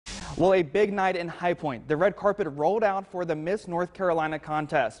Well, a big night in High Point. The red carpet rolled out for the Miss North Carolina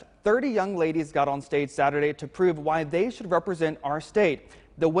contest. 30 young ladies got on stage Saturday to prove why they should represent our state.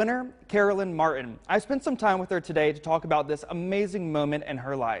 The winner, Carolyn Martin. I spent some time with her today to talk about this amazing moment in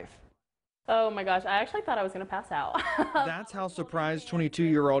her life. Oh my gosh, I actually thought I was going to pass out. That's how surprised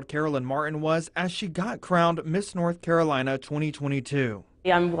 22-year-old Carolyn Martin was as she got crowned Miss North Carolina 2022.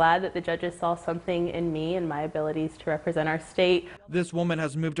 I'm glad that the judges saw something in me and my abilities to represent our state. This woman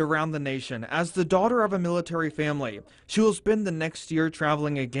has moved around the nation as the daughter of a military family. She will spend the next year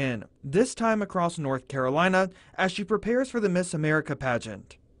traveling again, this time across North Carolina, as she prepares for the Miss America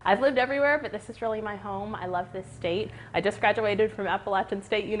pageant. I've lived everywhere, but this is really my home. I love this state. I just graduated from Appalachian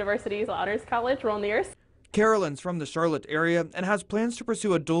State University's Honors College, Roll Nears. Carolyn's from the Charlotte area and has plans to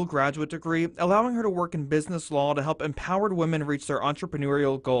pursue a dual graduate degree, allowing her to work in business law to help empowered women reach their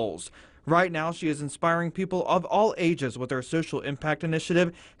entrepreneurial goals. Right now, she is inspiring people of all ages with her social impact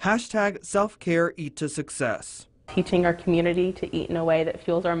initiative, #SelfCare Eat to Success. Teaching our community to eat in a way that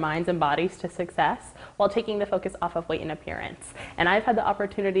fuels our minds and bodies to success while taking the focus off of weight and appearance. And I've had the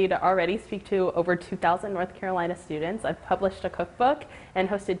opportunity to already speak to over 2,000 North Carolina students. I've published a cookbook and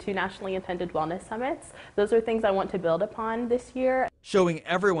hosted 2 nationally attended wellness summits. Those are things I want to build upon this year. Showing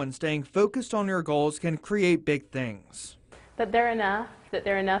everyone staying focused on your goals can create big things. That they're enough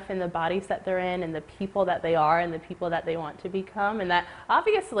in the bodies that they're in and the people that they are and the people that they want to become, and that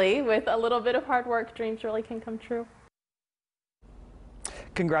obviously with a little bit of hard work, dreams really can come true.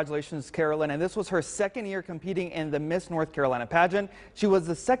 Congratulations, Carolyn. And this was her second year competing in the Miss North Carolina pageant. She was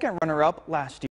the second runner-up last year.